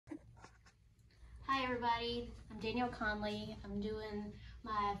Hi everybody, I'm Danielle Conley. I'm doing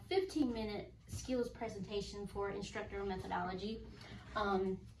my 15-minute skills presentation for instructor methodology.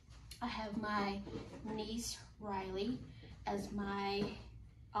 I have my niece Riley as my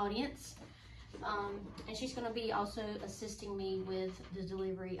audience, and she's going to be also assisting me with the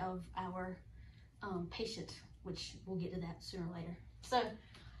delivery of our patient, which we'll get to that sooner or later. So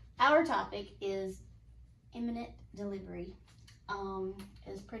our topic is imminent delivery.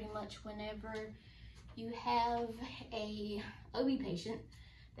 Is pretty much whenever you have a OB patient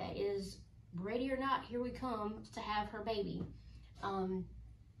that is ready or not, here we come to have her baby.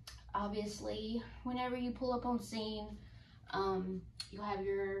 Obviously, whenever you pull up on scene, you'll have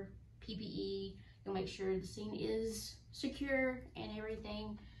your PPE, you'll make sure the scene is secure and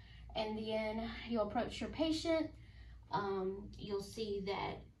everything. And then you'll approach your patient. You'll see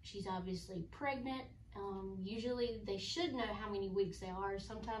that she's obviously pregnant. Usually they should know how many weeks they are.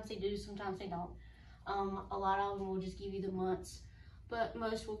 Sometimes they do, sometimes they don't. A lot of them will just give you the months, but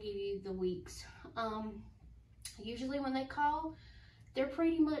most will give you the weeks. Usually when they call, they're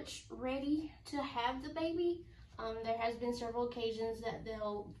pretty much ready to have the baby. There has been several occasions that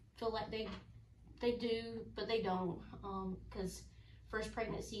they'll feel like they do, but they don't, because first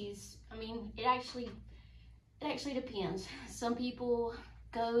pregnancies, I mean, it actually depends. Some people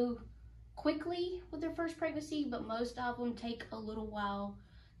go quickly with their first pregnancy, but most of them take a little while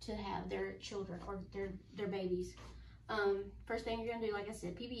to have their children or their babies. First thing you're gonna do, like I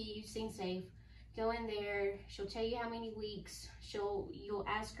said, PPE, scene safe. Go in there. She'll tell you how many weeks. You'll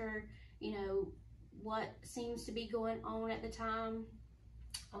ask her, you know, what seems to be going on at the time.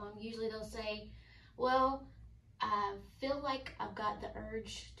 Usually they'll say, well, I feel like I've got the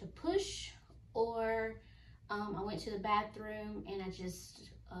urge to push, or I went to the bathroom and I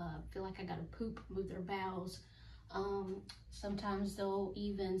just feel like I gotta poop, move their bowels. Sometimes they'll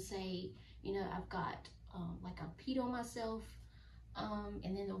even say, you know, I've got like I peed on myself,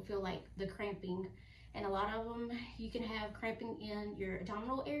 and then they'll feel like the cramping. And a lot of them, you can have cramping in your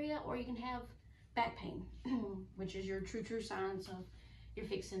abdominal area, or you can have back pain, which is your true signs of you're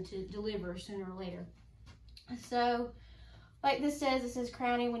fixing to deliver sooner or later. So like this says, it says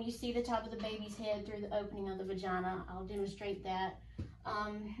crowning when you see the top of the baby's head through the opening of the vagina. I'll demonstrate that.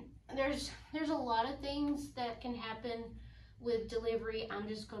 There's a lot of things that can happen with delivery. I'm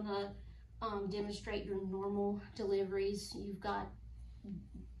just gonna demonstrate your normal deliveries. You've got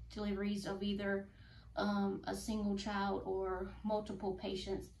deliveries of either a single child or multiple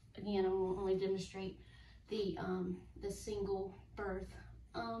patients. Again, I will only demonstrate the single birth.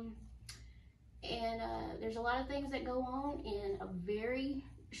 There's a lot of things that go on in a very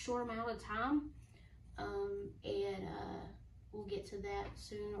short amount of time, we'll get to that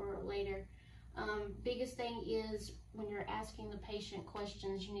sooner or later. Biggest thing is when you're asking the patient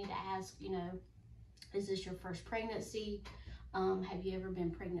questions, you need to ask, you know, is this your first pregnancy? Have you ever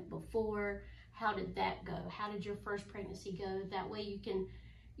been pregnant before? How did that go? How did your first pregnancy go? That way you can,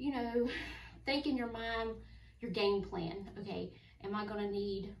 you know, think in your mind your game plan. Okay, am I gonna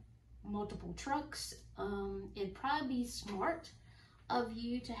need multiple trucks? It'd probably be smart of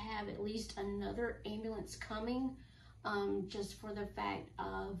you to have at least another ambulance coming, just for the fact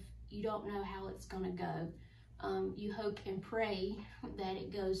of you don't know how it's gonna go. You hope and pray that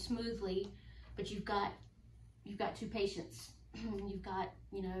it goes smoothly, but you've got two patients. You've got,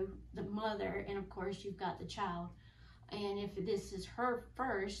 you know, the mother, and of course you've got the child. And if this is her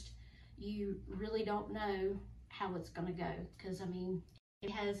first, you really don't know how it's gonna go. Because I mean,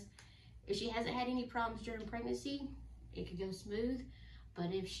 if she hasn't had any problems during pregnancy, it could go smooth.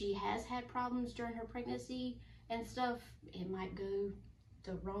 But if she has had problems during her pregnancy and stuff, it might go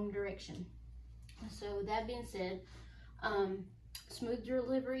the wrong direction. So that being said, smooth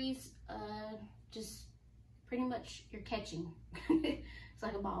deliveries, just pretty much you're catching. It's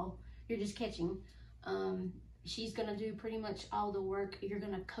like a ball. You're just catching. She's gonna do pretty much all the work. You're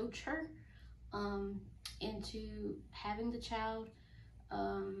gonna coach her into having the child,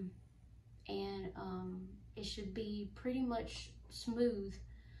 it should be pretty much smooth.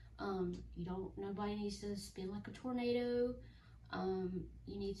 Nobody needs to spin like a tornado.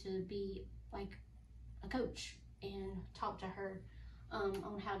 You need to be like a coach and talk to her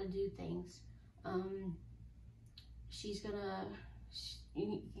on how to do things.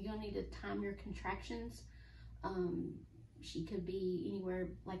 You're gonna need to time your contractions. She could be anywhere,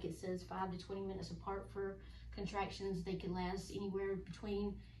 like it says, 5 to 20 minutes apart for contractions. They can last anywhere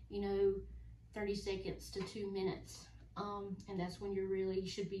between, you know, 30 seconds to 2 minutes. And that's when you really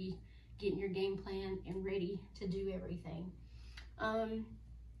should be getting your game plan and ready to do everything.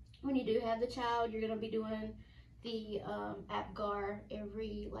 When you do have the child, you're gonna be doing the Apgar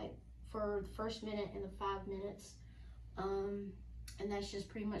every like for the first minute and the 5 minutes. And that's just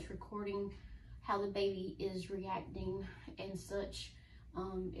pretty much recording how the baby is reacting and such.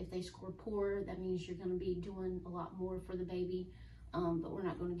 If they score poor, that means you're going to be doing a lot more for the baby, but we're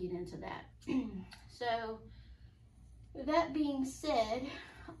not going to get into that. So with that being said,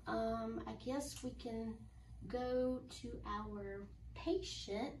 I guess we can go to our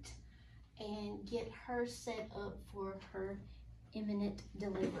patient and get her set up for her imminent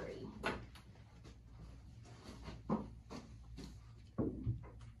delivery.